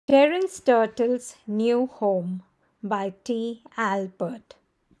Terrance Turtle's New Home by T. Albert.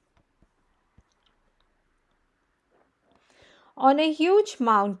 On a huge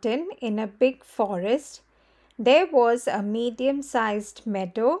mountain in a big forest, there was a medium-sized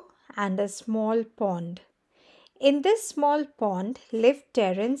meadow and a small pond. In this small pond lived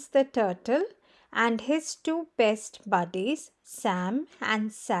Terrance the Turtle and his two best buddies, Sam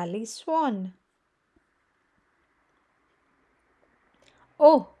and Sally Swan.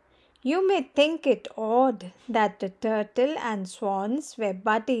 Oh, you may think it odd that the turtle and swans were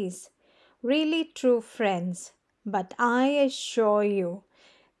buddies, really true friends, but I assure you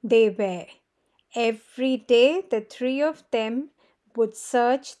they were. Every day the three of them would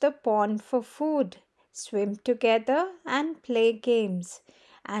search the pond for food, swim together and play games,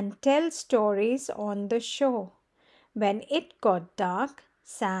 and tell stories on the shore. When it got dark,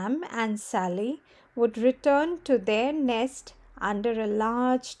 Sam and Sally would return to their nest under a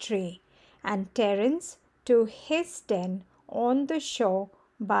large tree, and Terrance to his den on the shore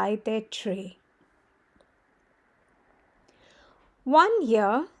by their tree. One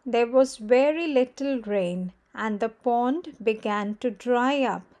year there was very little rain, and the pond began to dry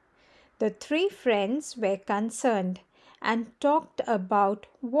up. The three friends were concerned and talked about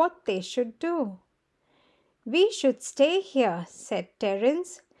what they should do. "We should stay here," said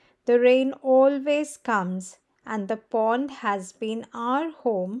Terrance. "The rain always comes, and the pond has been our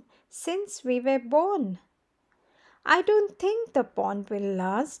home since we were born." "I don't think the pond will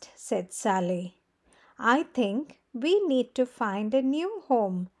last," said Sally. "I think we need to find a new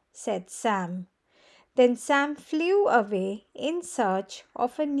home," said Sam. Then Sam flew away in search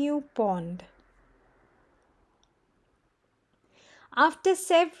of a new pond. After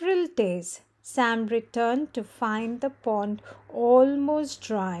several days, Sam returned to find the pond almost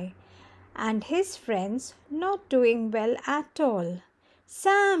dry and his friends not doing well at all.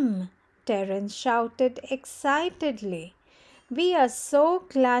 "Sam!" Terrance shouted excitedly. "We are so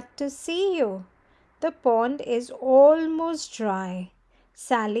glad to see you. The pond is almost dry.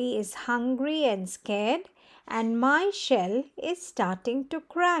 Sally is hungry and scared, and my shell is starting to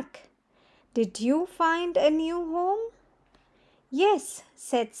crack. Did you find a new home?" "Yes,"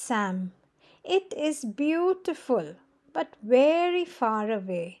 said Sam. "It is beautiful, but very far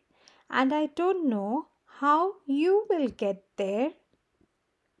away, and I don't know how you will get there."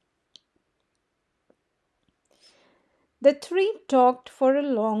 The three talked for a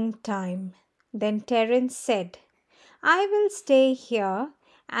long time. Then Terrance said, "I will stay here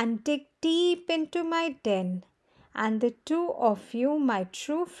and dig deep into my den, and the two of you, my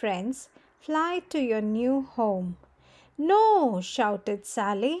true friends, fly to your new home." "No!" shouted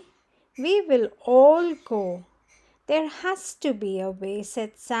Sally. "We will all go." "There has to be a way,"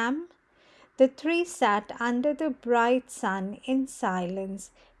 said Sam. The three sat under the bright sun in silence,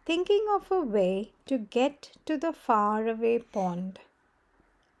 thinking of a way to get to the faraway pond.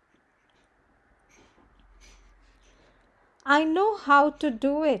 "I know how to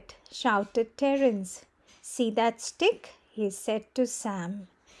do it," shouted Terrance. "See that stick?" he said to Sam.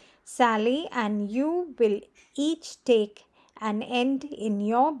 "Sally and you will each take an end in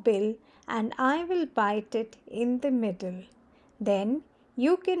your bill, and I will bite it in the middle. Then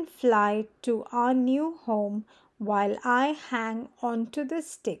you can fly to our new home while I hang onto the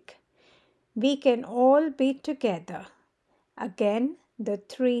stick. We can all be together." Again the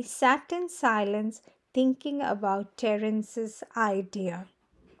three sat in silence, thinking about Terrance's idea.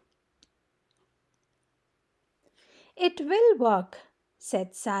 "It will work,"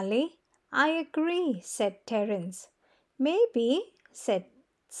 said Sally. "I agree," said Terrance. "Maybe," said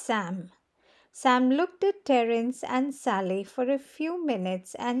Sam. Sam looked at Terrance and Sally for a few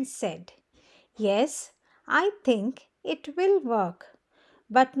minutes and said, "Yes, I think it will work.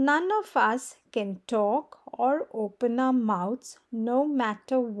 But none of us can talk or open our mouths no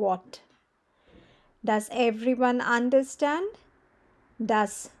matter what. Does everyone understand?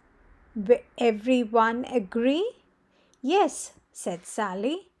 Does everyone agree?" "Yes," said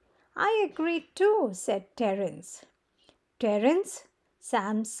Sally. "I agree too," said Terrance. "Terrance,"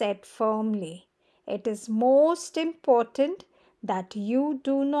 Sam said firmly, "it is most important that you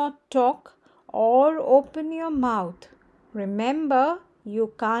do not talk or open your mouth. Remember, you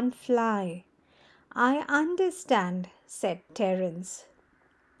can't fly." "I understand," said Terrance.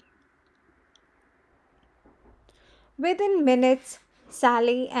 Within minutes,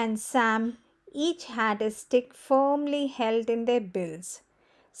 Sally and Sam each had a stick firmly held in their bills.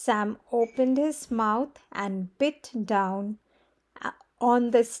 Sam opened his mouth and bit down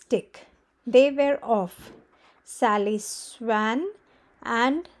on the stick. They were off. Sally Swan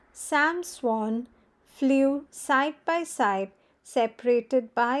and Sam Swan flew side by side,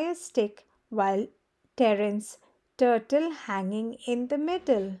 separated by a stick, while Terrance Turtle hanging in the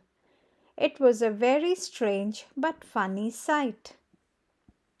middle. It was a very strange but funny sight.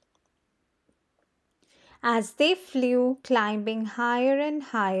 As they flew, climbing higher and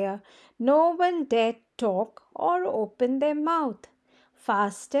higher, no one dared talk or open their mouth.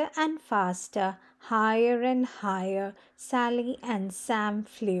 Faster and faster, higher and higher, Sally and Sam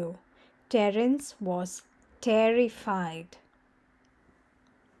flew. Terrance was terrified.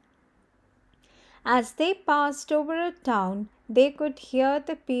 As they passed over a town, they could hear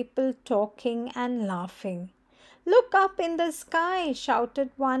the people talking and laughing. "Look up in the sky!"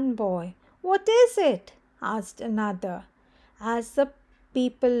 shouted one boy. "What is it?" asked another. As the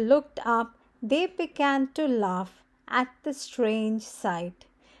people looked up, they began to laugh at the strange sight.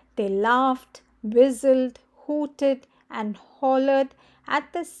 They laughed, whistled, hooted, and hollered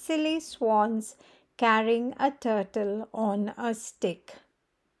at the silly swans carrying a turtle on a stick.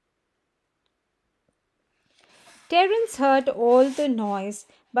 Terrance heard all the noise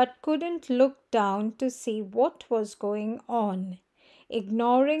but couldn't look down to see what was going on.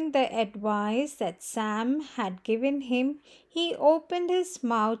 Ignoring the advice that Sam had given him, he opened his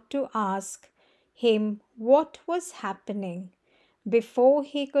mouth to ask him what was happening. Before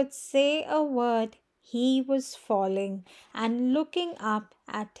he could say a word, he was falling and looking up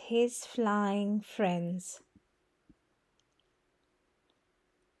at his flying friends.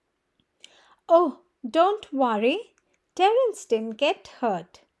 "Oh, don't worry. Terrance didn't get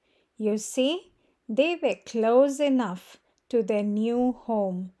hurt. You see, they were close enough to their new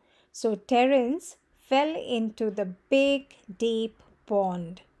home. So Terrance fell into the big, deep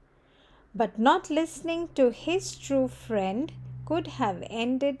pond." But not listening to his true friend could have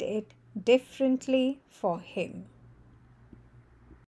ended it differently for him.